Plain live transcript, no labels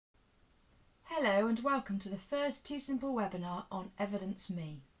Hello and welcome to the first 2Simple webinar on Evidence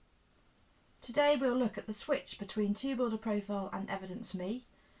Me. Today we'll look at the switch between 2Builder Profile and Evidence Me.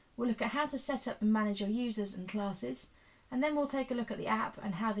 We'll look at how to set up and manage your users and classes, and then we'll take a look at the app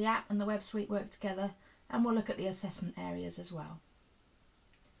and how the app and the web suite work together, and we'll look at the assessment areas as well.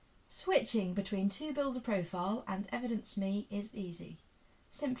 Switching between 2Builder Profile and Evidence Me is easy.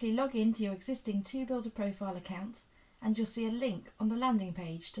 Simply log into your existing 2Builder Profile account and you'll see a link on the landing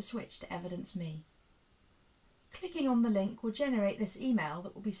page to switch to Evidence Me. Clicking on the link will generate this email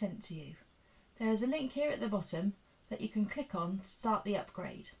that will be sent to you. There is a link here at the bottom that you can click on to start the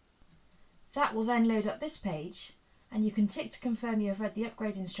upgrade. That will then load up this page and you can tick to confirm you have read the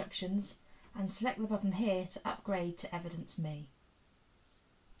upgrade instructions and select the button here to upgrade to Evidence Me.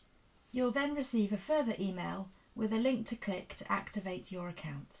 You'll then receive a further email with a link to click to activate your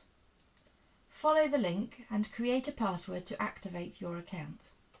account. Follow the link and create a password to activate your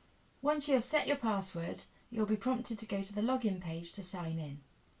account. Once you have set your password, you'll be prompted to go to the login page to sign in.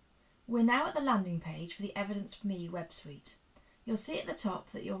 We're now at the landing page for the Evidence Me web suite. You'll see at the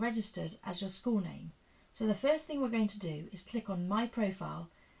top that you're registered as your school name, so the first thing we're going to do is click on My Profile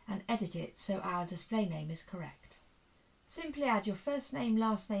and edit it so our display name is correct. Simply add your first name,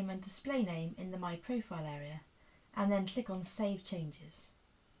 last name and display name in the My Profile area and then click on Save Changes.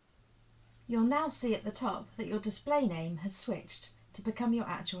 You'll now see at the top that your display name has switched to become your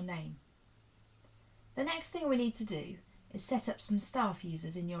actual name. The next thing we need to do is set up some staff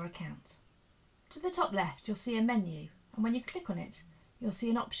users in your account. To the top left you'll see a menu, and when you click on it you'll see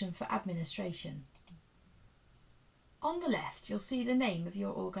an option for administration. On the left you'll see the name of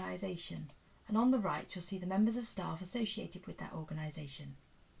your organisation, and on the right you'll see the members of staff associated with that organisation.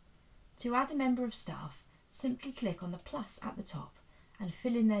 To add a member of staff, simply click on the plus at the top and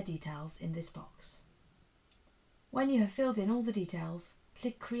fill in their details in this box. When you have filled in all the details,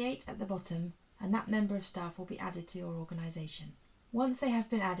 click Create at the bottom and that member of staff will be added to your organisation. Once they have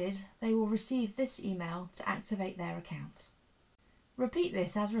been added, they will receive this email to activate their account. Repeat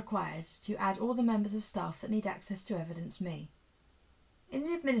this as required to add all the members of staff that need access to Evidence Me. In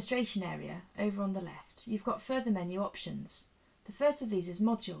the administration area, over on the left, you've got further menu options. The first of these is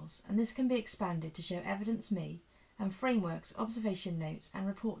Modules, and this can be expanded to show Evidence Me and frameworks, observation notes and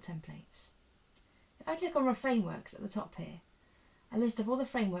report templates. If I click on Frameworks at the top here, a list of all the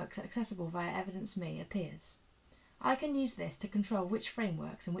frameworks accessible via Evidence Me appears. I can use this to control which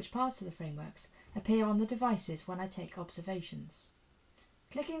frameworks and which parts of the frameworks appear on the devices when I take observations.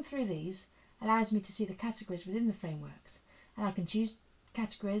 Clicking through these allows me to see the categories within the frameworks, and I can choose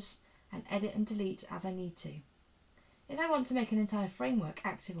categories and edit and delete as I need to. If I want to make an entire framework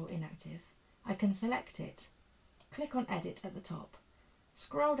active or inactive, I can select it, click on Edit at the top,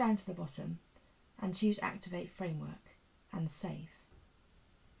 scroll down to the bottom and choose Activate Framework and save.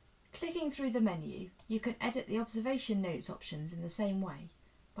 Clicking through the menu, you can edit the observation notes options in the same way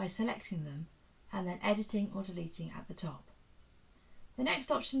by selecting them and then editing or deleting at the top. The next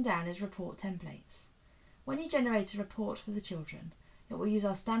option down is Report Templates. When you generate a report for the children, it will use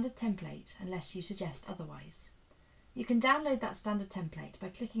our standard template unless you suggest otherwise. You can download that standard template by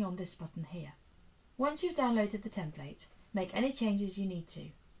clicking on this button here. Once you've downloaded the template, make any changes you need to.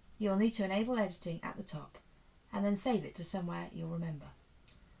 You'll need to enable editing at the top and then save it to somewhere you'll remember.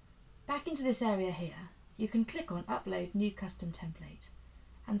 Back into this area here, you can click on Upload New Custom Template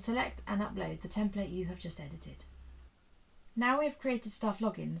and select and upload the template you have just edited. Now we have created staff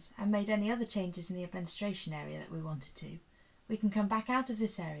logins and made any other changes in the administration area that we wanted to, we can come back out of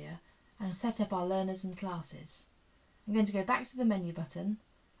this area and set up our learners and classes. I'm going to go back to the menu button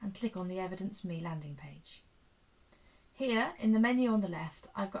and click on the Evidence Me landing page. Here, in the menu on the left,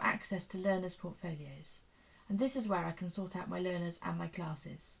 I've got access to learners' portfolios, and this is where I can sort out my learners and my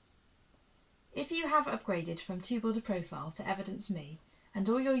classes. If you have upgraded from 2Builder Profile to Evidence Me, and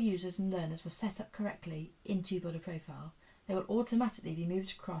all your users and learners were set up correctly in 2Builder Profile, they will automatically be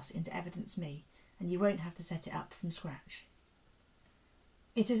moved across into Evidence Me, and you won't have to set it up from scratch.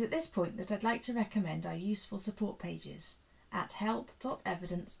 It is at this point that I'd like to recommend our useful support pages at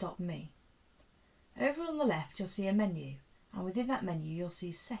help.evidence.me. Over on the left you'll see a menu, and within that menu you'll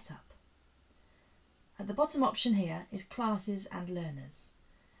see Setup. At the bottom option here is Classes and Learners,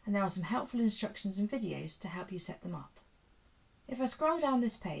 and there are some helpful instructions and videos to help you set them up. If I scroll down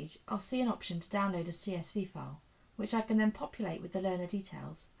this page, I'll see an option to download a CSV file, which I can then populate with the learner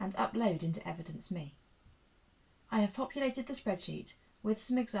details and upload into Evidence Me. I have populated the spreadsheet with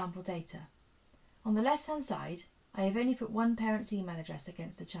some example data. On the left hand side, I have only put one parent's email address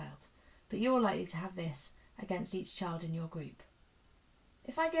against a child, but you're likely to have this against each child in your group.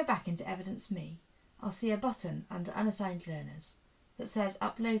 If I go back into Evidence Me, I'll see a button under Unassigned Learners that says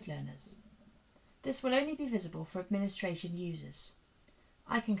Upload Learners. This will only be visible for administration users.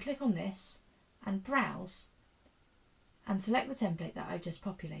 I can click on this and browse and select the template that I've just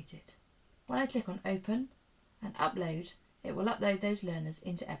populated. When I click on Open and Upload, it will upload those learners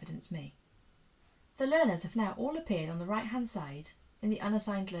into Evidence Me. The learners have now all appeared on the right hand side in the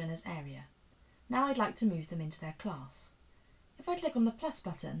Unassigned Learners area. Now I'd like to move them into their class. If I click on the plus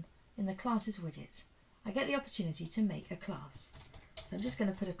button in the Classes widget, I get the opportunity to make a class. So I'm just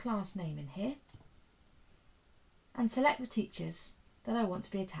going to put a class name in here and select the teachers that I want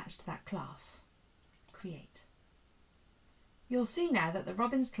to be attached to that class. Create. You'll see now that the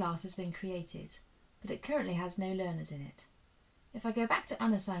Robins class has been created, but it currently has no learners in it. If I go back to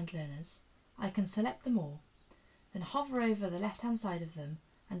Unassigned Learners, I can select them all, then hover over the left hand side of them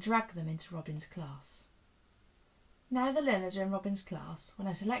and drag them into Robins class. Now the learners are in Robins class. When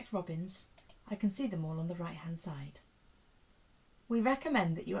I select Robins, I can see them all on the right hand side. We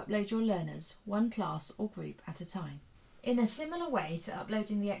recommend that you upload your learners one class or group at a time. In a similar way to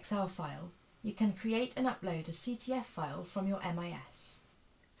uploading the Excel file, you can create and upload a CTF file from your MIS.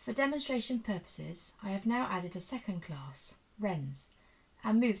 For demonstration purposes, I have now added a second class, Wrens,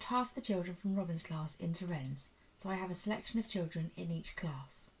 and moved half the children from Robins class into Wrens, so I have a selection of children in each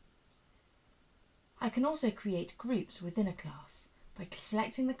class. I can also create groups within a class by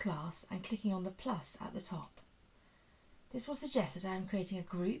selecting the class and clicking on the plus at the top. This will suggest that I am creating a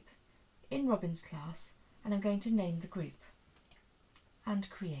group in Robins class, and I'm going to name the group and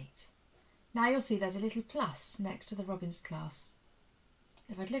create. Now you'll see there's a little plus next to the Robins class.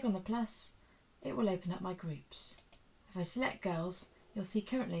 If I click on the plus, it will open up my groups. If I select girls, you'll see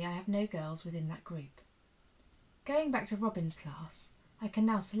currently I have no girls within that group. Going back to Robins class, I can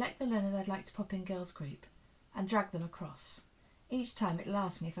now select the learners I'd like to pop in girls group and drag them across. Each time it will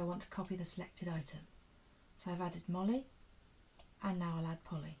ask me if I want to copy the selected item. So I've added Molly, and now I'll add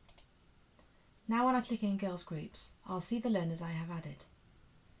Polly. Now when I click in girls groups, I'll see the learners I have added.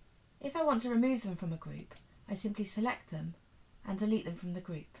 If I want to remove them from a group, I simply select them and delete them from the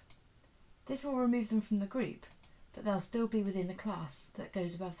group. This will remove them from the group, but they'll still be within the class that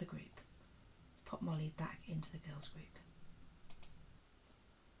goes above the group. Let's pop Molly back into the girls group.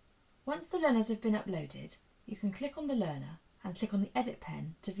 Once the learners have been uploaded, you can click on the learner and click on the edit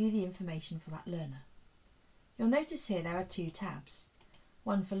pen to view the information for that learner. You'll notice here there are two tabs,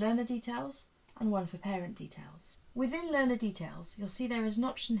 one for learner details and one for parent details. Within learner details, you'll see there is an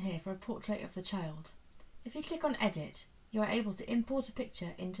option here for a portrait of the child. If you click on edit, you are able to import a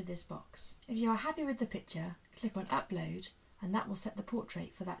picture into this box. If you are happy with the picture, click on upload and that will set the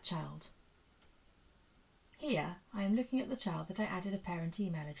portrait for that child. Here I am looking at the child that I added a parent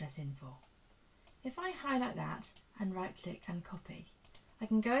email address in for. If I highlight that and right click and copy, I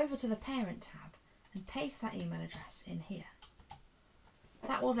can go over to the parent tab and paste that email address in here.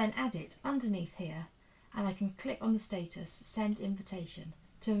 That will then add it underneath here, and I can click on the status Send Invitation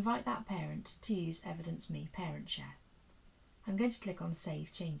to invite that parent to use Evidence Me Parent Share. I'm going to click on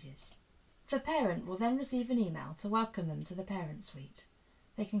Save Changes. The parent will then receive an email to welcome them to the Parent Suite.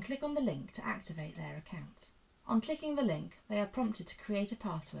 They can click on the link to activate their account. On clicking the link, they are prompted to create a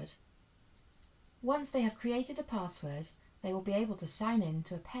password. Once they have created a password, they will be able to sign in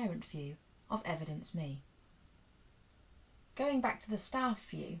to a parent view of Evidence Me. Going back to the staff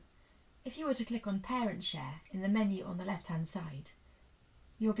view, if you were to click on Parent Share in the menu on the left hand side,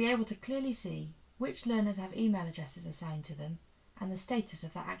 you'll be able to clearly see which learners have email addresses assigned to them and the status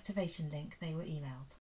of that activation link they were emailed.